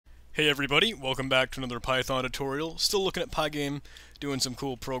Hey everybody, welcome back to another Python tutorial. Still looking at pygame, doing some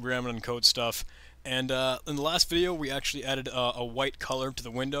cool programming and code stuff. And in the last video we actually added a white color to the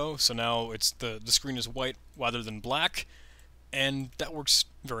window, so now the screen is white rather than black. And that works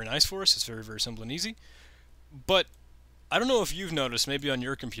very nice for us. It's very simple and easy. But I don't know if you've noticed, maybe on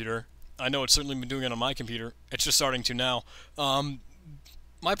your computer, I know it's certainly been doing it on my computer, it's just starting to now,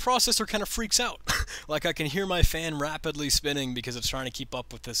 my processor kind of freaks out. Like I can hear my fan rapidly spinning because it's trying to keep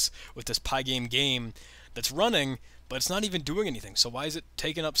up with this pygame game that's running, but it's not even doing anything. So why is it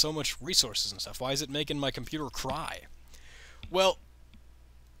taking up so much resources and stuff? Why is it making my computer cry? Well,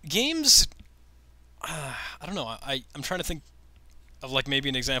 games, I don't know, I'm trying to think of like maybe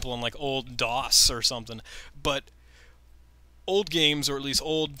an example on like old DOS or something, but old games, or at least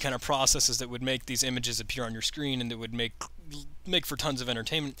old kind of processes that would make these images appear on your screen and that would make for tons of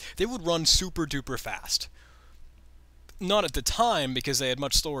entertainment, they would run super duper fast. Not at the time, because they had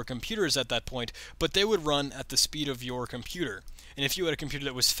much slower computers at that point, but they would run at the speed of your computer. And if you had a computer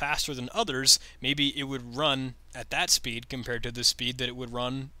that was faster than others, maybe it would run at that speed compared to the speed that it would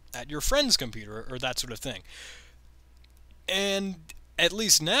run at your friend's computer, or that sort of thing. And at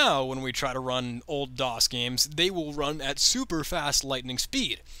least now, when we try to run old DOS games, they will run at super fast lightning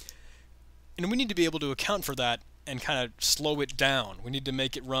speed. And we need to be able to account for that and kind of slow it down. We need to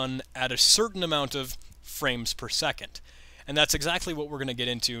make it run at a certain amount of frames per second. And that's exactly what we're going to get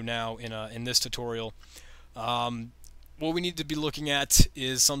into now in this tutorial. What we need to be looking at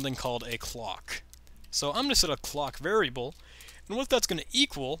is something called a clock. So I'm going to set a clock variable, and what that's going to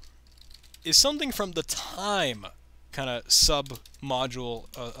equal is something from the time kind of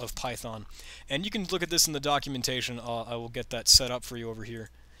sub-module of Python. And you can look at this in the documentation. I will get that set up for you over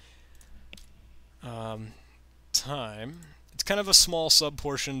here. Time. It's kind of a small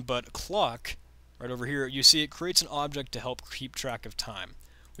sub-portion, but clock, right over here, you see it creates an object to help keep track of time.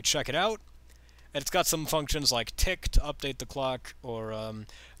 We check it out, and it's got some functions like tick to update the clock, or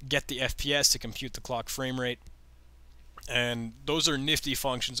get the FPS to compute the clock frame rate. And those are nifty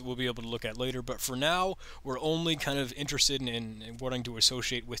functions that we'll be able to look at later, but for now, we're only kind of interested in wanting to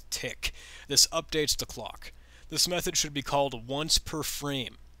associate with tick. This updates the clock. This method should be called once per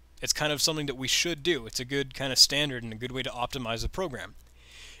frame. It's kind of something that we should do. It's a good kind of standard and a good way to optimize the program.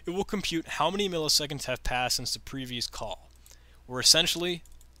 It will compute how many milliseconds have passed since the previous call. We're essentially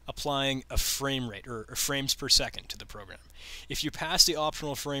applying a frame rate, or frames per second, to the program. If you pass the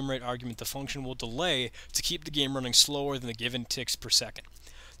optional frame rate argument, the function will delay to keep the game running slower than the given ticks per second.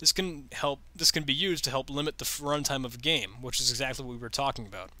 This can be used to help limit the runtime of a game, which is exactly what we were talking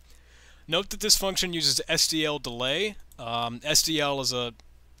about. Note that this function uses SDL delay. SDL is a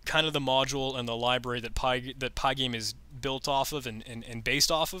kind of the module and the library that pygame is built off of and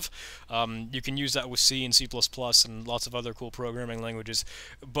based off of. You can use that with C and C++ and lots of other cool programming languages.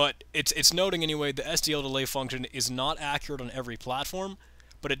 But it's noting anyway, the SDL delay function is not accurate on every platform,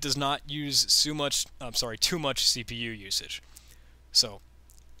 but it does not use too much CPU usage. So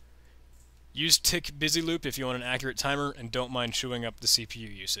use tick busy loop if you want an accurate timer, and don't mind chewing up the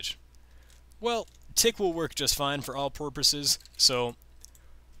CPU usage. Well, tick will work just fine for all purposes, so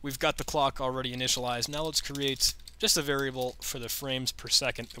we've got the clock already initialized. Now let's create just a variable for the frames per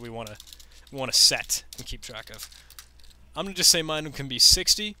second that we want to set and keep track of. I'm going to just say mine can be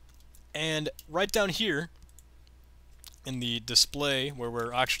 60, and right down here in the display where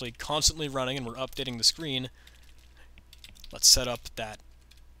we're actually constantly running and we're updating the screen, let's set up that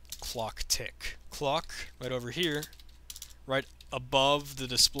clock tick. Clock right over here, right above the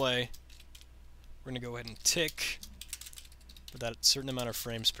display. We're going to go ahead and tick with that certain amount of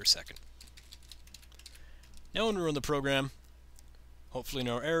frames per second. Now when we run the program, hopefully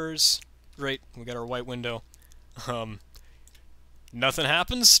no errors. Great, we got our white window. Nothing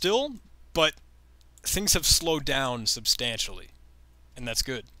happens still, but things have slowed down substantially, and that's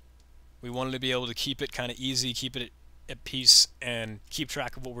good. We wanted to be able to keep it kind of easy, keep it at peace, and keep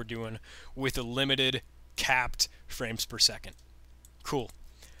track of what we're doing with a limited, capped frames per second. Cool.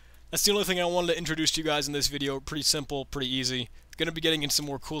 That's the only thing I wanted to introduce to you guys in this video. Pretty simple, pretty easy. Going to be getting into some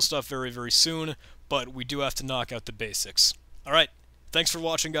more cool stuff very soon, but we do have to knock out the basics. Alright, thanks for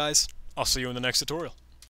watching, guys. I'll see you in the next tutorial.